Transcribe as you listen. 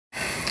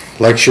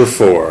Lecture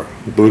 4,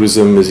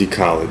 Buddhism is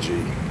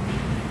Ecology.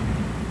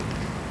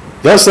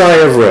 Thus I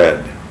have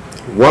read,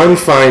 one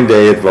fine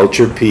day at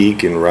Vulture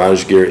Peak in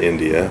Rajgir,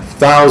 India,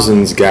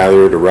 thousands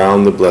gathered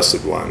around the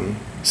Blessed One,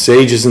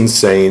 sages and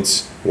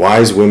saints,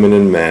 wise women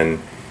and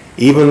men,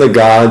 even the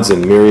gods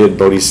and myriad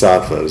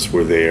bodhisattvas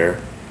were there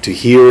to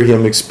hear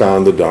him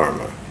expound the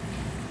Dharma,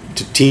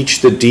 to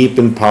teach the deep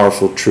and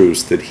powerful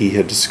truths that he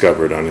had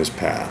discovered on his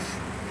path.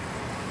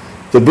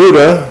 The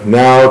Buddha,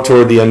 now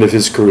toward the end of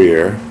his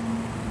career,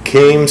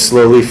 came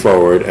slowly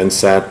forward and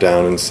sat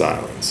down in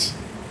silence.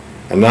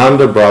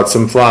 Ananda brought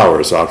some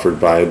flowers offered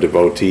by a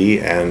devotee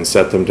and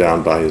set them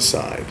down by his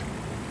side.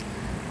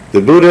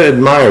 The Buddha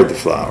admired the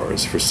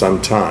flowers for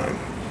some time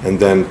and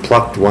then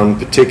plucked one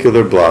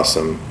particular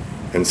blossom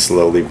and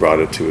slowly brought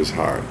it to his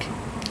heart.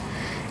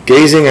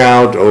 Gazing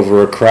out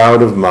over a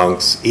crowd of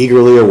monks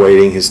eagerly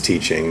awaiting his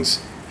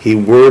teachings, he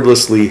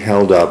wordlessly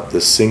held up the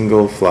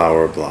single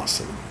flower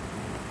blossom.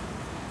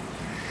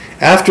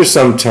 After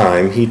some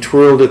time, he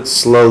twirled it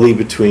slowly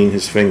between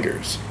his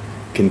fingers,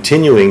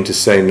 continuing to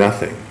say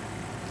nothing.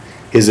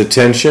 His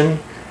attention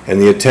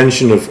and the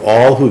attention of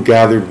all who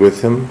gathered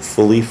with him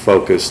fully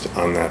focused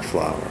on that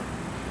flower.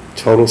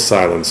 Total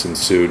silence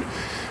ensued.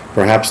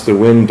 Perhaps the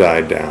wind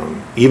died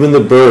down. Even the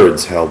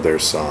birds held their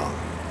song.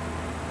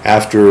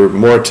 After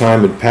more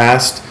time had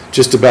passed,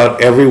 just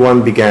about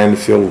everyone began to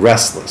feel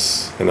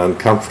restless and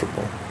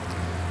uncomfortable.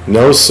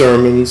 No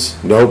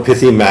sermons, no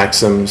pithy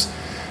maxims,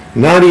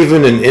 not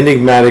even an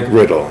enigmatic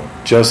riddle,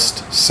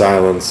 just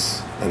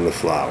silence and the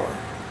flower.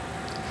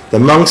 The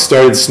monks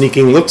started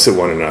sneaking looks at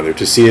one another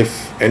to see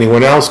if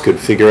anyone else could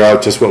figure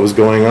out just what was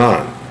going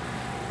on.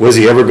 Was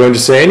he ever going to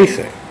say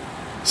anything?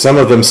 Some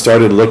of them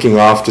started looking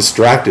off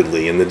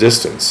distractedly in the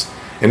distance,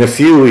 and a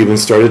few even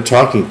started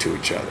talking to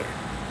each other.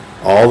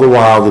 All the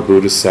while the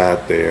Buddha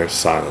sat there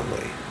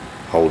silently,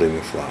 holding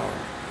the flower.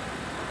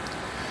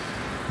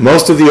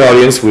 Most of the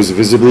audience was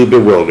visibly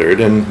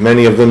bewildered, and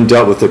many of them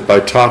dealt with it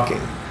by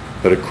talking.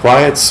 But a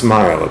quiet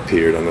smile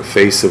appeared on the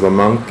face of a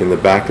monk in the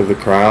back of the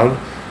crowd,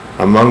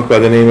 a monk by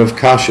the name of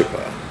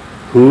Kashyapa,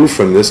 who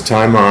from this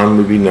time on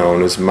would be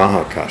known as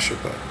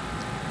Mahakashyapa.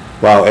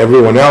 While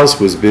everyone else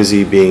was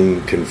busy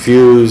being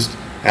confused,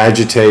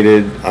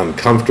 agitated,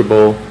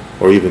 uncomfortable,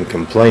 or even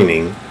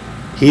complaining,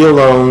 he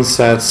alone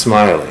sat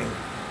smiling.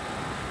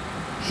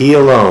 He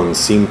alone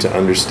seemed to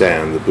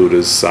understand the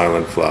Buddha's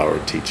silent flower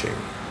teaching.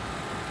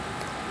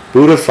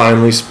 Buddha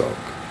finally spoke.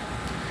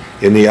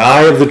 In the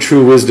eye of the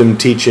true wisdom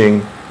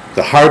teaching,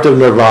 the heart of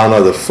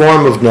nirvana, the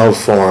form of no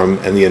form,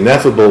 and the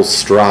ineffable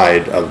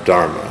stride of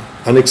Dharma,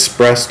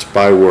 unexpressed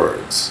by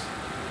words,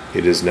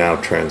 it is now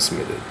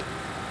transmitted.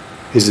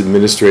 His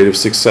administrative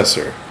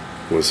successor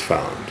was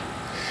found.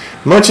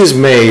 Much is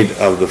made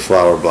of the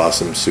Flower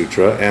Blossom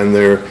Sutra, and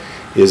there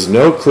is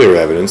no clear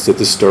evidence that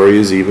the story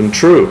is even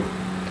true.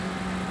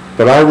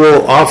 But I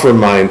will offer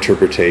my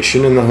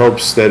interpretation in the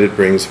hopes that it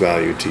brings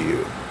value to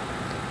you.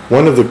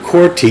 One of the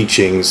core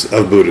teachings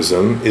of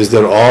Buddhism is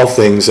that all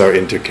things are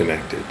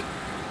interconnected.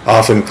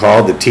 Often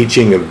called the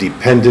teaching of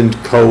dependent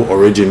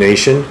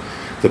co-origination,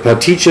 the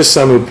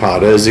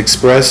Paticca is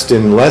expressed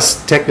in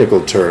less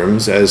technical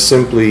terms as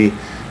simply,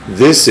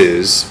 this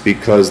is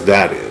because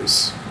that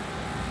is.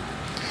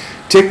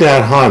 Thich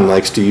Nhat Hanh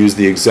likes to use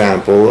the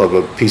example of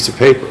a piece of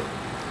paper.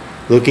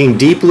 Looking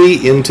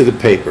deeply into the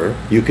paper,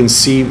 you can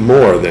see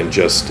more than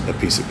just a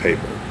piece of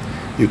paper.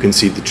 You can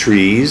see the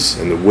trees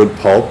and the wood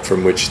pulp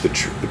from which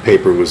the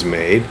paper was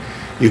made.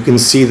 You can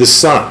see the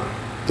sun,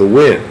 the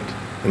wind,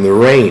 and the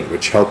rain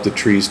which helped the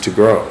trees to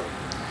grow.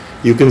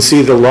 You can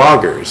see the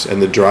loggers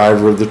and the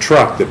driver of the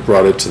truck that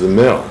brought it to the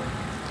mill.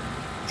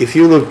 If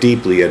you look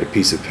deeply at a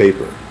piece of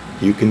paper,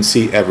 you can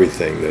see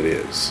everything that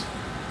is.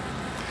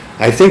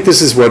 I think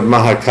this is what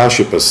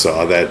Mahakashyapa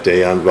saw that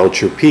day on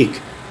Vulture Peak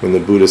when the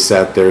Buddha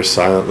sat there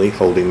silently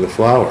holding the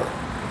flower.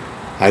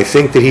 I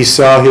think that he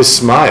saw his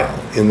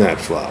smile in that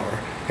flower.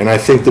 And I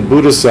think the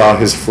Buddha saw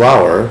his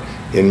flower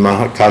in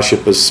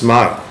Mahakashyapa's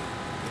smile.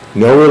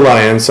 No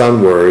reliance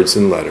on words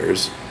and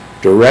letters,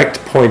 direct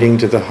pointing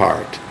to the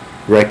heart,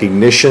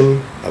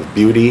 recognition of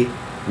beauty,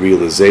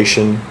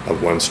 realization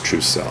of one's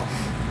true self.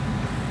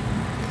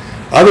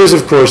 Others,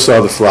 of course, saw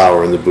the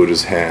flower in the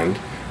Buddha's hand,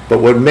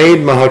 but what made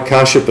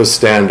Mahakashyapa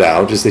stand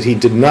out is that he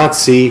did not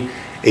see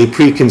a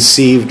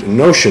preconceived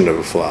notion of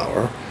a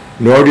flower,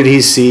 nor did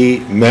he see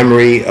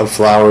memory of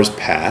flowers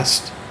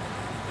past.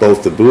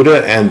 Both the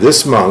Buddha and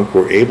this monk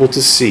were able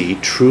to see,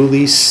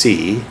 truly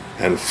see,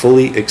 and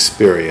fully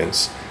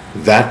experience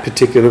that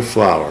particular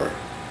flower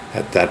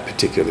at that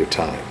particular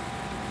time.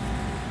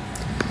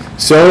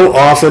 So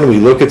often we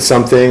look at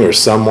something or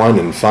someone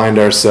and find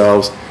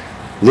ourselves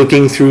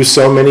looking through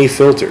so many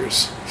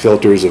filters,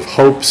 filters of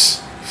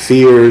hopes,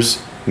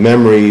 fears,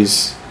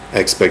 memories,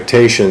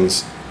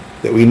 expectations,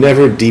 that we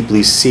never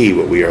deeply see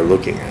what we are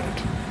looking at.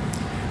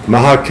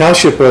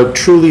 Mahakashyapa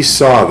truly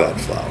saw that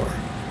flower.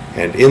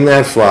 And in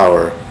that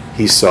flower,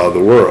 he saw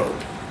the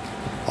world.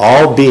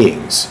 All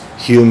beings,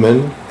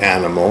 human,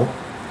 animal,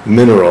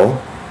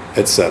 mineral,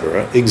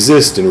 etc.,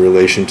 exist in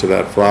relation to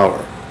that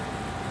flower.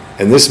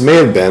 and this may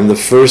have been the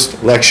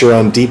first lecture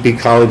on deep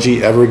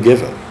ecology ever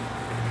given.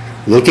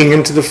 Looking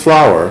into the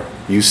flower,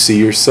 you see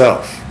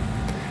yourself.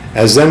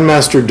 As Zen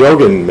Master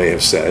Dogen may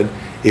have said,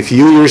 if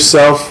you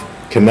yourself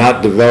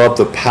cannot develop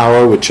the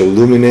power which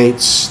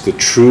illuminates the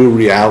true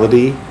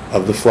reality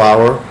of the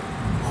flower,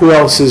 who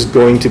else is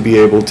going to be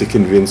able to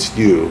convince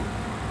you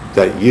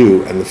that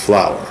you and the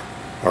flower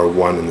are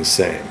one and the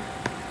same?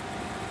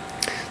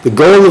 The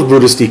goal of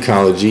Buddhist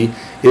ecology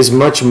is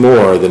much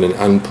more than an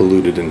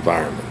unpolluted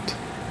environment.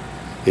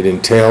 It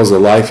entails a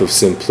life of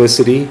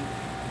simplicity,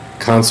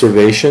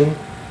 conservation,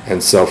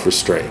 and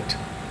self-restraint.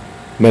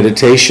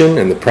 Meditation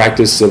and the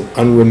practice of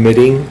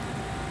unremitting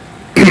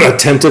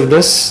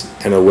attentiveness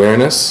and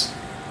awareness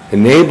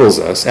enables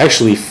us,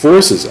 actually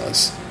forces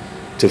us,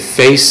 to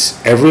face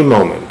every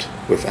moment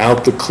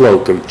without the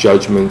cloak of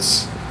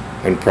judgments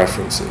and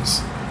preferences.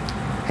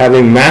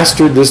 Having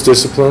mastered this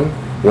discipline,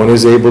 one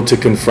is able to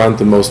confront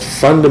the most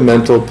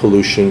fundamental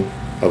pollution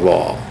of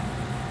all,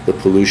 the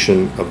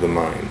pollution of the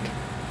mind.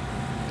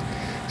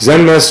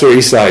 Zen Master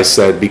CIIS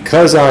said,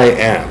 "Because I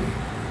am,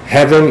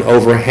 heaven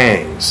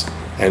overhangs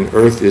and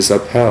earth is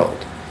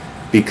upheld.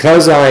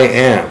 Because I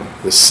am,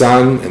 the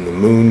sun and the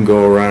moon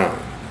go around.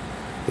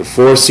 The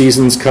 4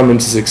 seasons come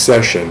into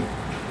succession.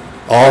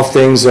 All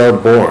things are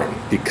born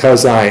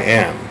because I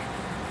am,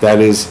 that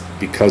is,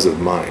 because of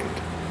mind."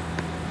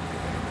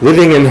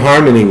 Living in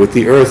harmony with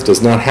the earth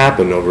does not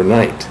happen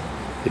overnight.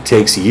 It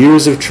takes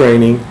years of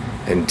training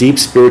and deep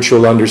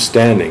spiritual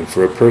understanding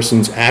for a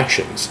person's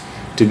actions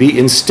to be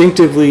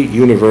instinctively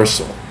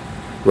universal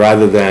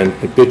rather than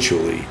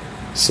habitually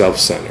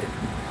self-centered.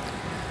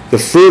 The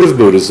fruit of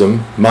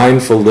Buddhism,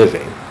 mindful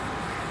living,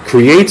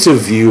 creates a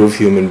view of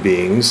human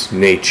beings,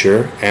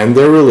 nature, and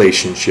their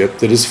relationship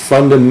that is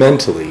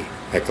fundamentally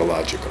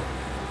ecological.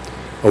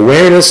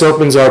 Awareness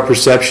opens our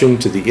perception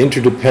to the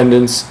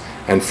interdependence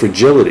and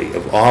fragility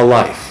of all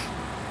life,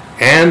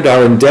 and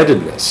our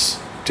indebtedness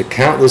to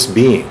countless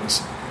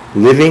beings,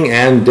 living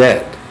and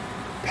dead,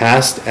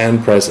 past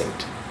and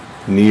present,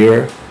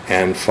 near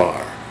and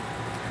far.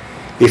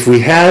 If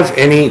we have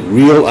any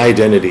real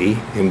identity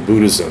in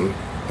Buddhism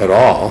at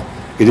all,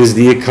 it is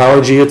the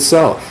ecology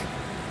itself.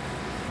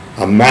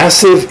 A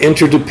massive,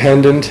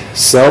 interdependent,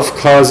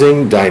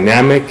 self-causing,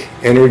 dynamic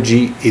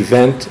energy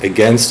event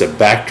against a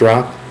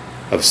backdrop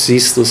of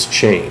ceaseless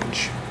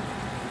change.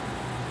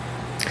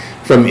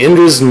 From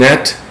Indra's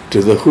net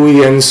to the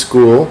Huiyen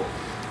school,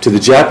 to the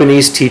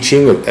Japanese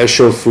teaching of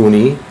Esho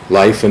Funi,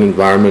 life and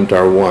environment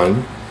are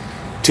one,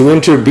 to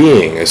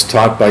interbeing as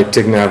taught by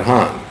Thich Nhat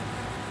Hanh,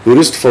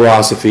 Buddhist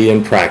philosophy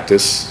and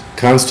practice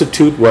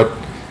constitute what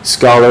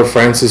scholar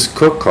Francis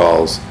Cook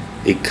calls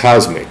a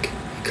cosmic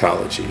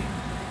ecology.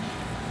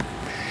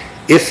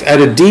 If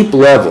at a deep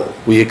level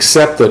we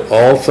accept that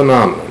all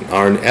phenomena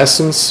are in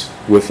essence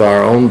with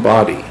our own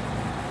body,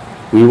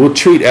 we will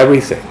treat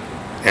everything,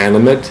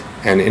 animate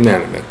and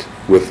inanimate,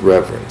 with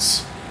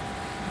reverence.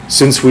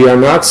 Since we are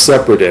not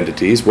separate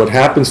entities, what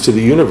happens to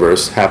the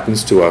universe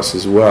happens to us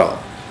as well.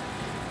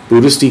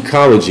 Buddhist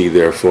ecology,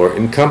 therefore,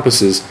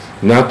 encompasses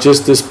not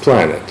just this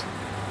planet,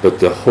 but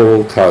the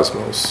whole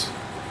cosmos.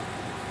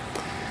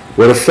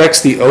 What affects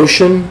the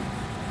ocean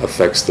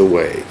affects the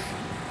wave.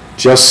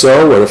 Just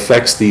so, what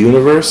affects the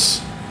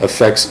universe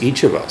affects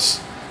each of us,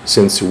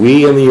 since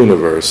we and the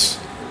universe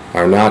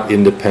are not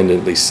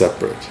independently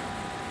separate.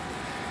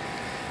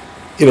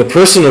 In a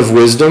person of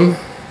wisdom,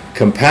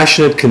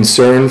 compassionate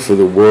concern for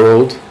the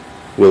world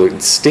will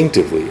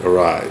instinctively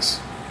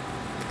arise.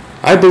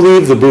 I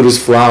believe the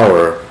Buddha's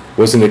flower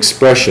was an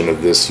expression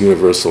of this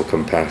universal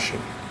compassion.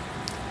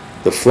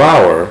 The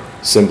flower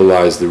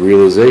symbolized the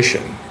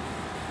realization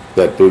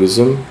that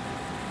Buddhism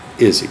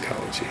is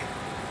ecology.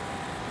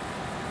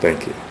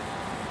 Thank you.